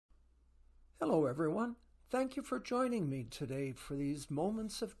Hello, everyone. Thank you for joining me today for these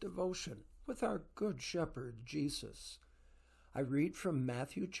moments of devotion with our Good Shepherd, Jesus. I read from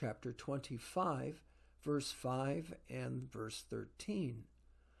Matthew chapter 25, verse 5 and verse 13.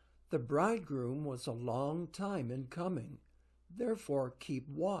 The bridegroom was a long time in coming. Therefore keep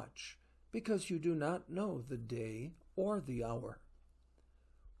watch, because you do not know the day or the hour.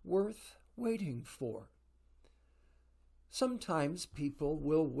 Worth waiting for. Sometimes people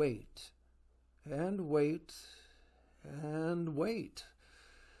will wait and wait and wait.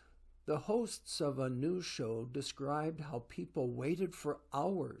 The hosts of a news show described how people waited for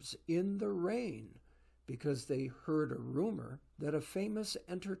hours in the rain because they heard a rumor that a famous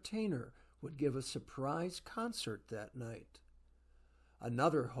entertainer would give a surprise concert that night.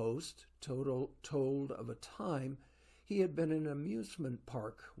 Another host told of a time he had been in an amusement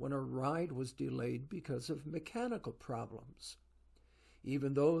park when a ride was delayed because of mechanical problems.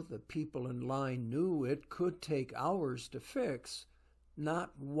 Even though the people in line knew it could take hours to fix,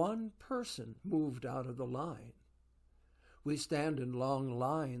 not one person moved out of the line. We stand in long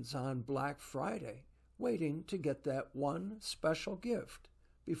lines on Black Friday, waiting to get that one special gift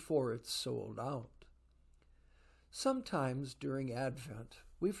before it's sold out. Sometimes during Advent,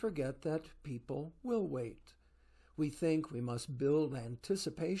 we forget that people will wait. We think we must build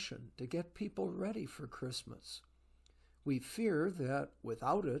anticipation to get people ready for Christmas. We fear that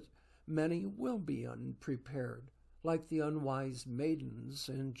without it, many will be unprepared, like the unwise maidens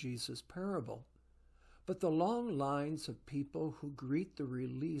in Jesus' parable. But the long lines of people who greet the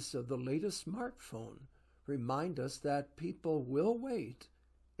release of the latest smartphone remind us that people will wait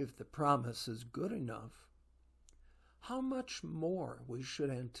if the promise is good enough. How much more we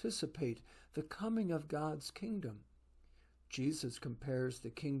should anticipate the coming of God's kingdom. Jesus compares the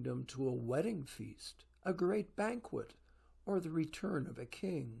kingdom to a wedding feast, a great banquet, or the return of a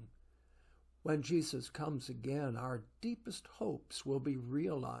king. When Jesus comes again, our deepest hopes will be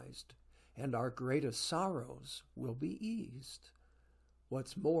realized, and our greatest sorrows will be eased.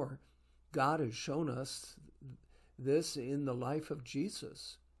 What's more, God has shown us this in the life of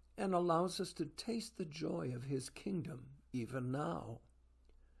Jesus, and allows us to taste the joy of his kingdom even now.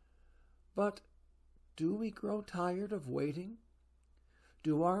 But do we grow tired of waiting?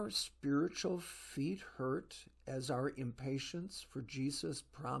 Do our spiritual feet hurt as our impatience for Jesus'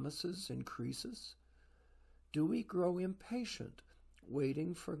 promises increases? Do we grow impatient,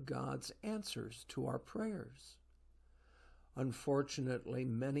 waiting for God's answers to our prayers? Unfortunately,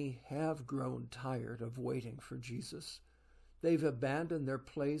 many have grown tired of waiting for Jesus. They've abandoned their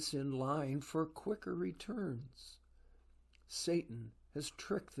place in line for quicker returns. Satan has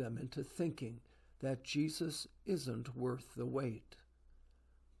tricked them into thinking that Jesus isn't worth the wait.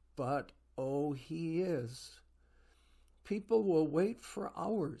 But, oh, he is. People will wait for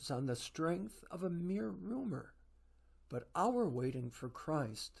hours on the strength of a mere rumor. But our waiting for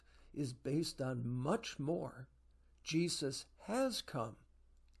Christ is based on much more. Jesus has come,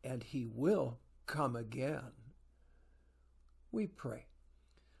 and he will come again. We pray.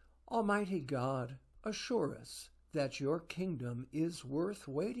 Almighty God, assure us that your kingdom is worth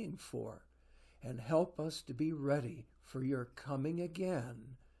waiting for, and help us to be ready for your coming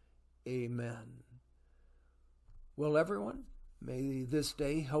again. Amen. Well, everyone, may this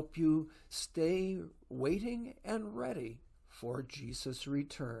day help you stay waiting and ready for Jesus'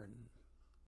 return.